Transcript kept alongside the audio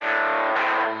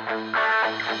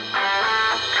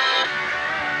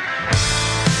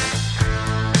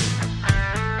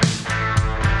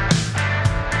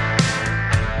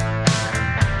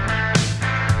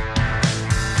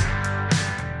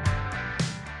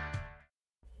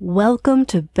Welcome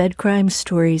to Bed Crime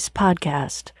Stories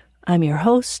Podcast. I'm your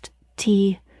host,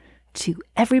 T. To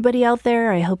everybody out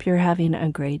there, I hope you're having a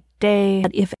great day.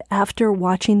 If after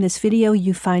watching this video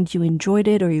you find you enjoyed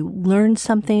it or you learned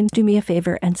something, do me a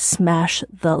favor and smash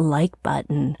the like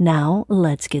button. Now,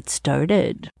 let's get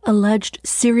started. Alleged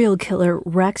serial killer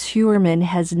Rex Heuermann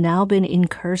has now been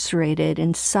incarcerated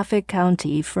in Suffolk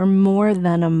County for more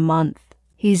than a month.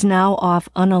 He's now off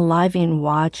unaliving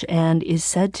watch and is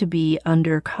said to be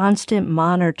under constant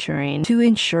monitoring to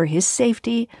ensure his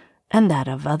safety and that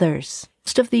of others.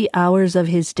 Most of the hours of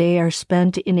his day are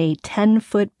spent in a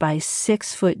 10-foot by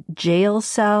 6-foot jail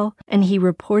cell, and he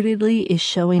reportedly is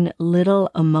showing little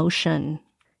emotion.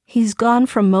 He's gone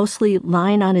from mostly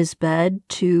lying on his bed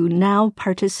to now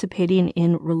participating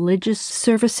in religious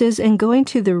services and going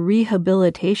to the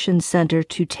rehabilitation center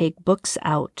to take books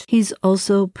out. He's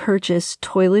also purchased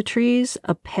toiletries,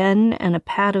 a pen, and a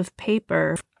pad of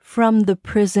paper from the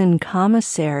prison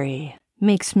commissary.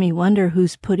 Makes me wonder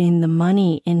who's putting the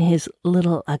money in his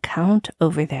little account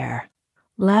over there.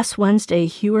 Last Wednesday,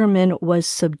 Heuermann was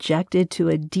subjected to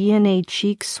a DNA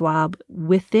cheek swab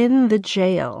within the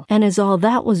jail. And as all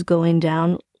that was going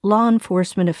down, law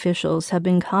enforcement officials have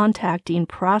been contacting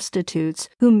prostitutes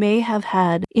who may have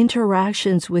had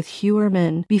interactions with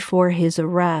Heuermann before his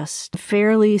arrest.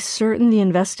 Fairly certain the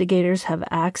investigators have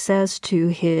access to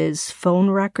his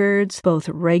phone records, both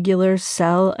regular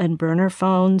cell and burner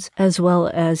phones, as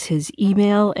well as his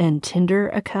email and Tinder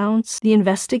accounts. The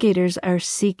investigators are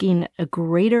seeking a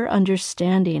greater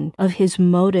understanding of his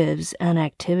motives and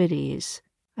activities.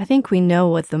 I think we know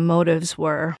what the motives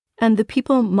were. And the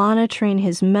people monitoring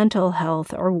his mental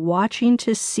health are watching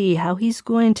to see how he's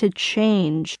going to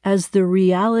change as the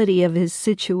reality of his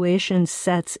situation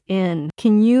sets in.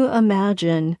 Can you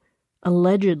imagine,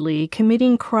 allegedly,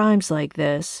 committing crimes like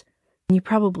this? You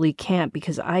probably can't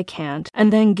because I can't.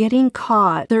 And then getting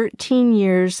caught 13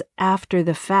 years after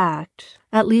the fact.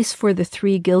 At least for the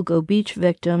 3 Gilgo beach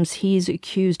victims he's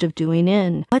accused of doing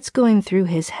in. What's going through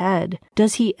his head?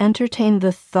 Does he entertain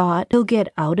the thought he'll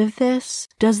get out of this?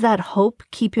 Does that hope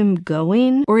keep him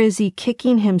going? Or is he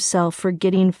kicking himself for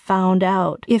getting found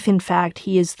out, if in fact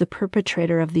he is the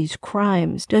perpetrator of these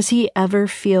crimes? Does he ever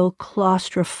feel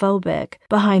claustrophobic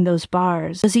behind those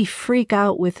bars? Does he freak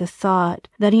out with the thought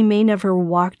that he may never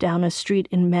walk down a street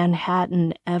in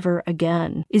Manhattan ever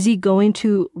again? Is he going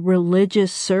to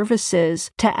religious services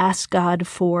to ask God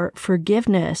for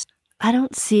forgiveness? I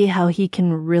don't see how he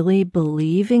can really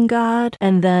believe in God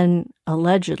and then,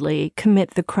 allegedly,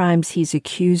 commit the crimes he's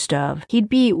accused of. He'd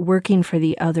be working for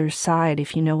the other side,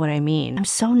 if you know what I mean. I'm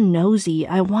so nosy.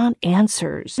 I want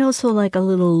answers. I also like a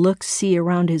little look-see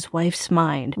around his wife's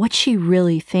mind. What's she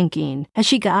really thinking? Has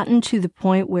she gotten to the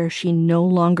point where she no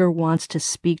longer wants to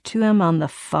speak to him on the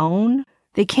phone?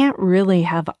 They can't really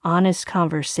have honest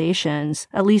conversations,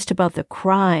 at least about the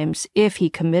crimes, if he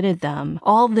committed them.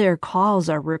 All their calls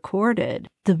are recorded.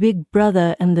 The big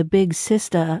brother and the big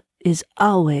sister is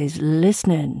always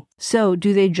listening. So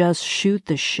do they just shoot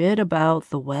the shit about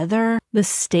the weather, the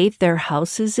state their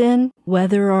house is in,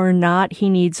 whether or not he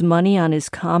needs money on his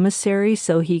commissary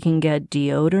so he can get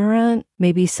deodorant,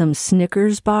 maybe some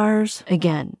Snickers bars?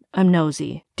 Again, I'm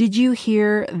nosy. Did you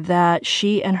hear that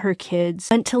she and her kids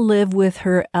went to live with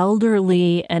her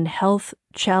elderly and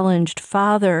health-challenged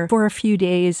father for a few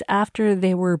days after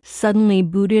they were suddenly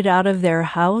booted out of their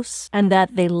house, and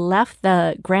that they left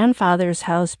the grandfather's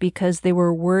house because they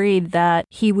were worried that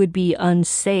he would be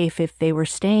unsafe if they were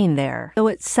staying there? So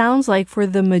it sounds like for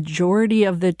the majority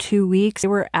of the 2 weeks, they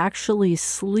were actually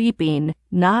sleeping,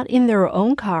 not in their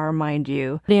own car, mind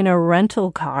you, but in a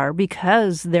rental car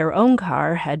because their own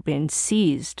car had been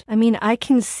seized. I mean, I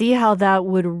can see how that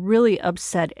would really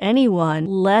upset anyone,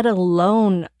 let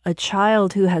alone a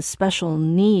child who has special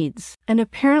needs. And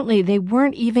apparently they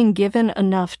weren't even given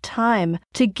enough time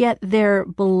to get their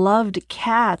beloved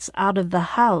cats out of the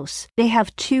house. They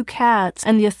have 2 cats,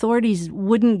 and the authorities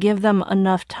wouldn't give them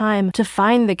enough time to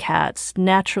find the cats.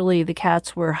 Naturally, the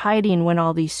cats were hiding when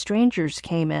all these strangers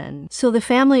came in. So the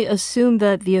family assumed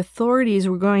that the authorities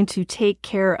were going to take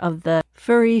care of the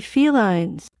furry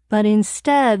felines. But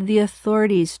instead, the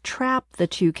authorities trapped the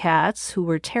 2 cats, who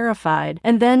were terrified,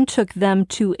 and then took them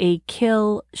to a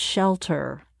kill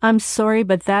shelter. I'm sorry,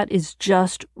 but that is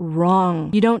just wrong.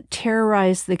 You don't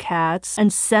terrorize the cats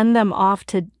and send them off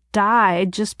to die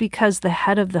just because the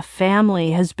head of the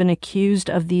family has been accused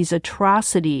of these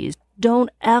atrocities. Don't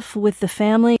F with the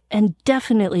family, and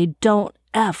definitely don't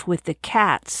F with the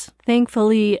cats.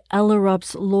 Thankfully,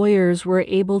 Ellerup's lawyers were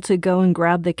able to go and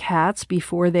grab the cats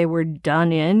before they were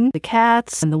done in. The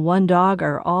cats and the one dog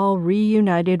are all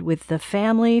reunited with the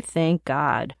family, thank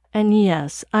God. And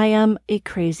yes, I am a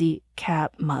crazy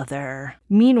cat mother.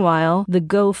 Meanwhile, the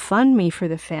GoFundMe for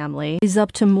the family is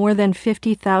up to more than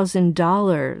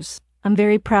 $50,000. I'm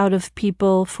very proud of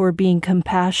people for being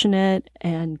compassionate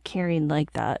and caring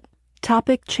like that.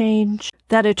 Topic change.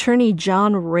 That attorney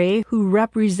John Ray, who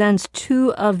represents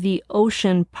 2 of the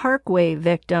Ocean Parkway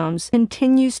victims,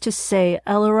 continues to say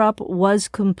Ellerup was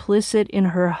complicit in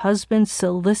her husband's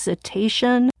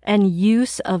solicitation and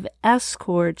use of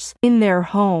escorts in their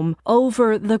home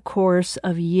over the course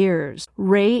of years.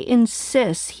 Ray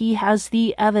insists he has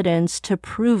the evidence to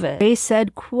prove it. Ray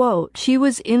said, quote, "She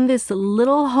was in this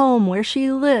little home where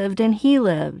she lived and he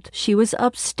lived. She was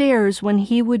upstairs when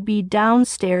he would be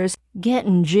downstairs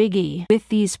getting jiggy with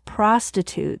these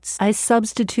prostitutes." I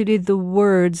substituted the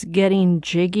words getting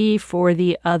jiggy for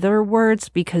the other words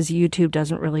because YouTube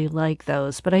doesn't really like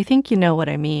those, but I think you know what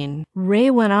I mean.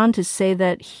 Ray went on to say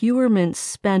that Heuermann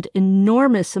spent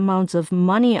enormous amounts of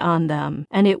money on them,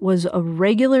 and it was a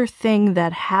regular thing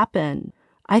that happened.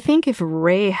 I think if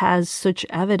Ray has such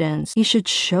evidence, he should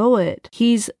show it.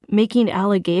 He's making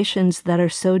allegations that are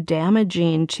so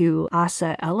damaging to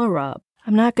Asa Ellerup.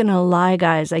 I'm not gonna lie,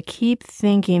 guys, I keep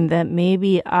thinking that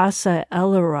maybe Asa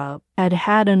Ellerup had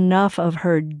had enough of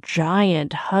her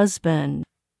giant husband,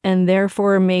 and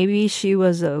therefore maybe she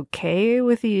was okay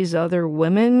with these other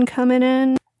women coming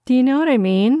in. Do you know what I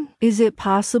mean? Is it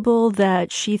possible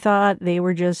that she thought they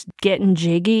were just getting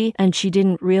jiggy and she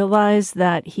didn't realize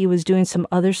that he was doing some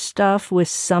other stuff with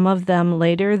some of them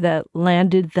later that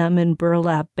landed them in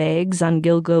burlap bags on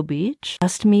Gilgo Beach?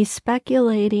 Just me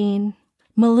speculating.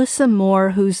 Melissa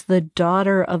Moore, who's the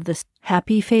daughter of the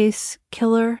Happy Face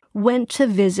killer, went to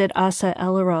visit Asa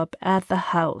Ellerup at the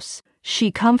house.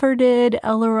 She comforted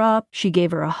Ellerup, she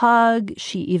gave her a hug,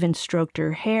 she even stroked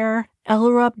her hair.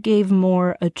 Ellerup gave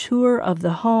Moore a tour of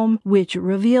the home, which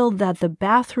revealed that the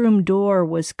bathroom door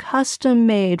was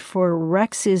custom-made for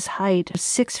Rex's height of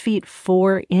 6 feet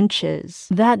 4 inches.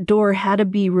 That door had to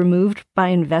be removed by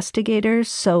investigators,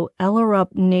 so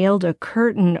Ellerup nailed a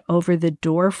curtain over the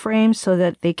door frame so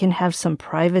that they can have some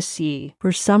privacy.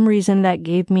 For some reason, that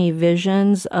gave me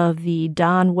visions of the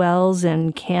Don Wells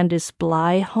and Candace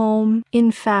Bly home.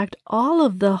 In fact, all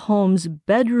of the home's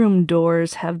bedroom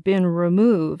doors have been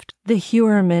removed. The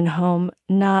Heuermann home,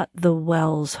 not the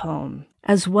Wells home,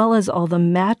 as well as all the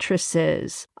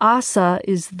mattresses. Asa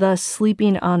is thus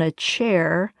sleeping on a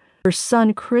chair. Her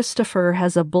son Christopher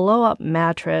has a blow-up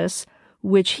mattress,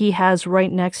 which he has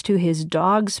right next to his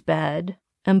dog's bed.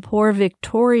 And poor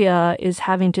Victoria is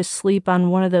having to sleep on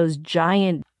one of those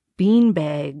giant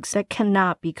beanbags that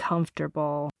cannot be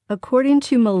comfortable. According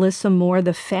to Melissa Moore,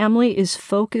 the family is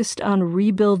focused on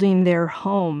rebuilding their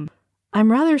home. I'm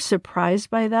rather surprised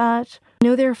by that. I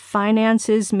know their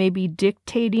finances may be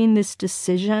dictating this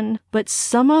decision, but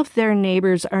some of their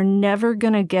neighbors are never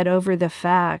going to get over the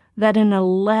fact that an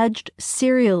alleged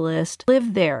serialist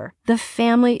lived there. The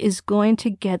family is going to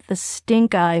get the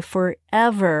stink eye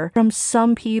forever from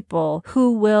some people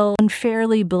who will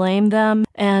unfairly blame them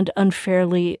and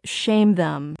unfairly shame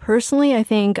them. Personally, I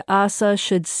think Asa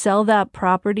should sell that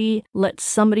property, let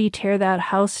somebody tear that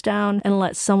house down, and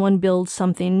let someone build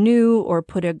something new or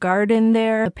put a garden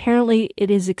there. Apparently, it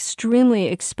is extremely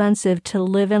expensive to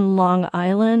live in Long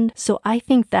Island, so I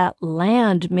think that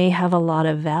land may have a lot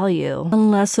of value,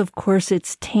 unless, of course,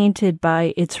 it's tainted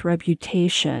by its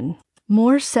reputation.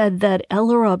 Moore said that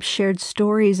Ellerup shared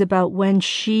stories about when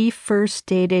she first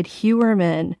dated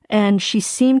Heuermann, and she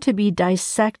seemed to be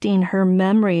dissecting her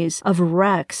memories of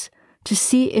Rex to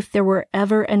see if there were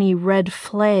ever any red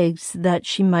flags that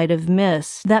she might have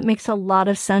missed. That makes a lot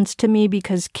of sense to me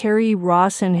because Carrie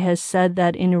Rawson has said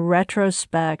that in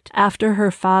retrospect, after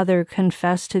her father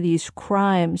confessed to these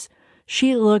crimes,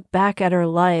 she looked back at her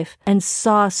life and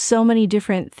saw so many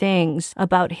different things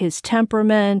about his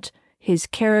temperament, his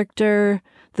character,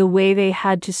 the way they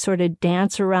had to sort of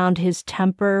dance around his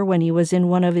temper when he was in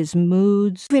one of his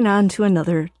moods. Moving on to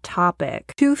another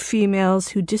topic. 2 females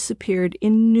who disappeared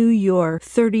in New York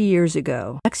 30 years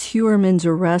ago. Rex Heuermann's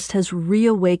arrest has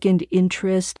reawakened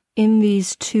interest in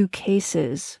these 2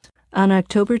 cases. On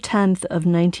October 10th of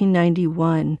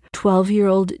 1991,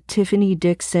 12-year-old Tiffany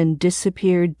Dixon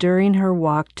disappeared during her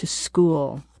walk to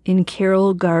school. In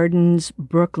Carroll Gardens,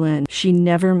 Brooklyn, she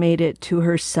never made it to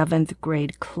her 7th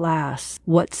grade class.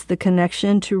 What's the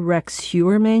connection to Rex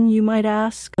Heuermann, you might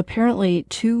ask? Apparently,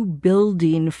 2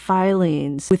 building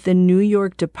filings with the New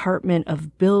York Department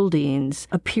of Buildings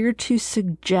appear to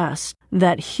suggest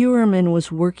that Heuermann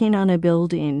was working on a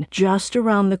building just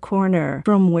around the corner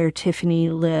from where Tiffany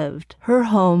lived. Her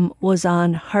home was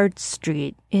on Hart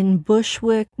Street in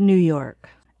Bushwick, New York.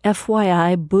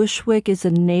 FYI, Bushwick is a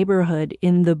neighborhood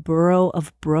in the borough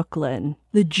of Brooklyn.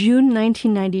 The June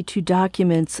 1992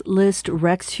 documents list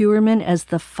Rex Heuermann as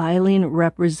the filing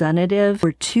representative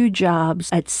for 2 jobs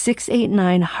at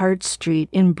 689 Hart Street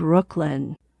in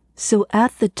Brooklyn. So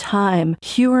at the time,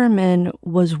 Heuermann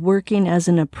was working as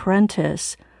an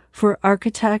apprentice for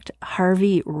architect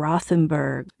Harvey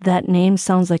Rothenberg. That name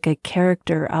sounds like a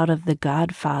character out of The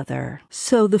Godfather.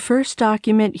 So the first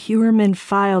document Heuermann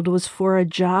filed was for a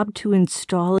job to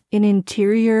install an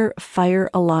interior fire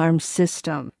alarm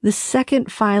system. The second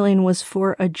filing was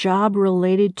for a job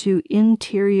related to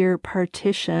interior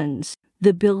partitions.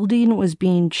 The building was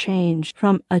being changed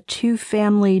from a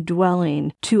 2-family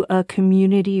dwelling to a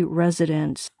community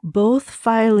residence. Both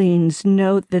filings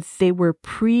note that they were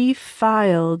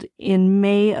pre-filed in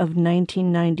May of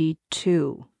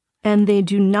 1992, and they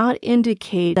do not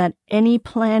indicate that any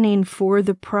planning for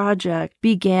the project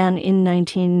began in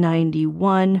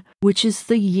 1991, which is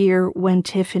the year when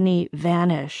Tiffany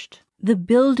vanished. The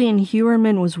building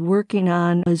Heuermann was working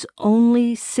on was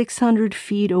only 600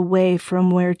 feet away from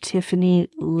where Tiffany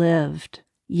lived.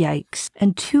 Yikes.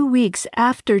 And 2 weeks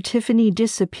after Tiffany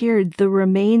disappeared, the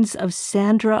remains of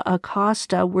Sandra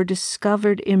Acosta were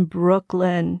discovered in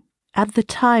Brooklyn. At the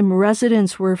time,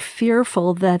 residents were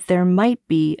fearful that there might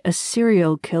be a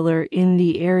serial killer in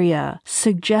the area,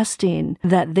 suggesting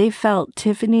that they felt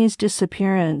Tiffany's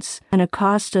disappearance and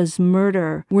Acosta's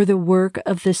murder were the work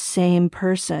of the same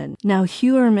person. Now,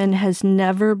 Heuermann has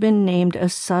never been named a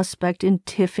suspect in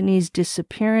Tiffany's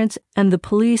disappearance, and the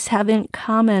police haven't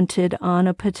commented on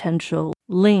a potential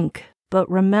link. But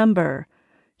remember,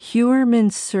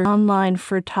 Heuermann searched online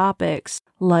for topics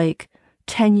like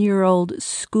 10-year-old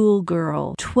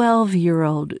schoolgirl,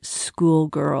 12-year-old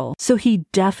schoolgirl. So he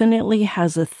definitely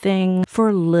has a thing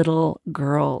for little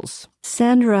girls.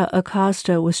 Sandra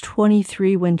Acosta was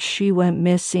 23 when she went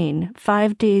missing.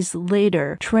 5 days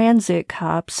later, transit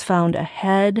cops found a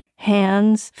head,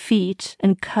 hands, feet,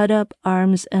 and cut-up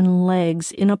arms and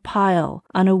legs in a pile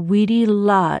on a weedy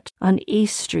lot on 8th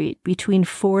Street between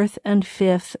 4th and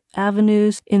 5th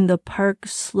Avenues in the Park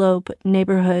Slope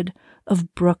neighborhood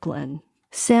of Brooklyn.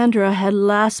 Sandra had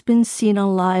last been seen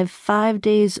alive 5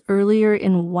 days earlier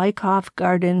in Wyckoff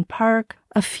Garden Park,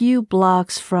 a few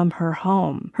blocks from her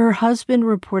home. Her husband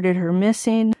reported her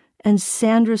missing, and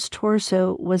Sandra's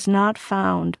torso was not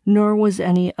found, nor was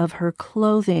any of her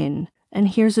clothing. And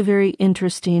here's a very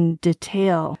interesting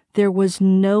detail. There was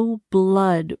no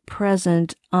blood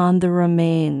present on the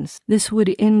remains. This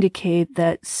would indicate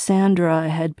that Sandra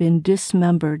had been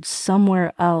dismembered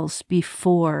somewhere else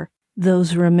before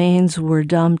those remains were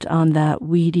dumped on that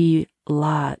weedy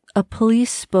lot. A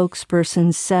police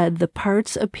spokesperson said the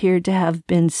parts appeared to have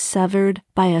been severed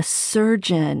by a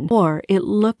surgeon, or it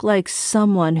looked like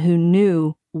someone who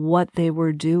knew what they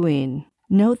were doing.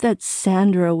 Note that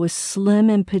Sandra was slim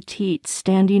and petite,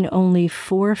 standing only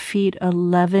 4 feet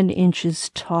 11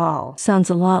 inches tall. Sounds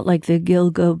a lot like the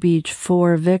Gilgo Beach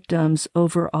 4 victims'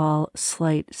 overall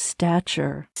slight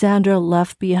stature. Sandra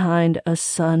left behind a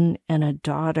son and a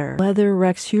daughter. Whether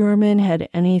Rex Heuermann had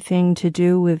anything to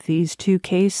do with these 2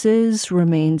 cases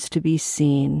remains to be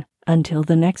seen. Until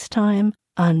the next time,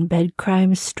 on Bed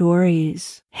Crime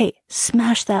Stories. Hey,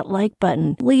 smash that like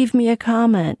button, leave me a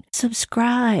comment,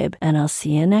 subscribe, and I'll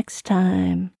see you next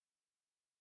time.